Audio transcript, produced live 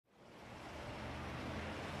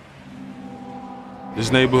This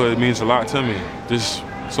neighborhood means a lot to me. There's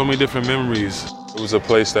so many different memories. It was a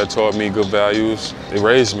place that taught me good values. It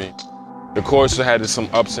raised me. The course had some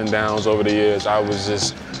ups and downs over the years. I was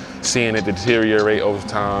just seeing it deteriorate over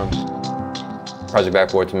time. Project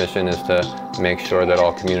Backboard's mission is to make sure that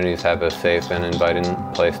all communities have a safe and inviting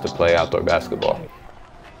place to play outdoor basketball.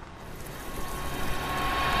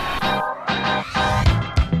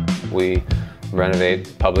 We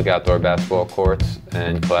renovate public outdoor basketball courts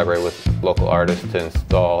and collaborate with local artists to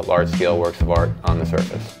install large-scale works of art on the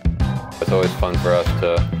surface. It's always fun for us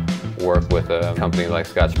to work with a company like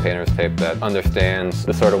Scotch Painter's Tape that understands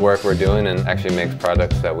the sort of work we're doing and actually makes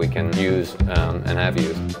products that we can use and have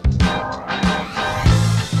used.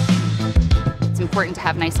 It's important to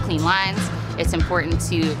have nice, clean lines. It's important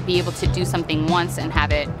to be able to do something once and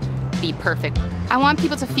have it be perfect. I want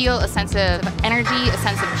people to feel a sense of energy, a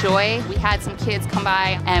sense of joy. We had some kids come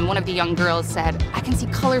by and one of the young girls said, "I can see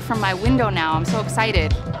color from my window now, I'm so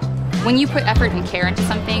excited." When you put effort and care into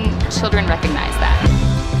something, children recognize that.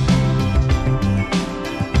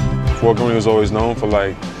 Fort Greene was always known for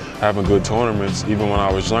having good tournaments, even when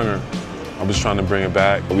I was younger. I'm just trying to bring it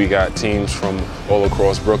back. We got teams from all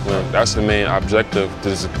across Brooklyn. That's the main objective,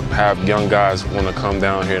 to have young guys want to come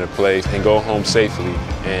down here to play and go home safely.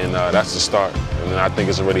 And that's the start. And I think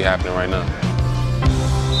it's already happening right now.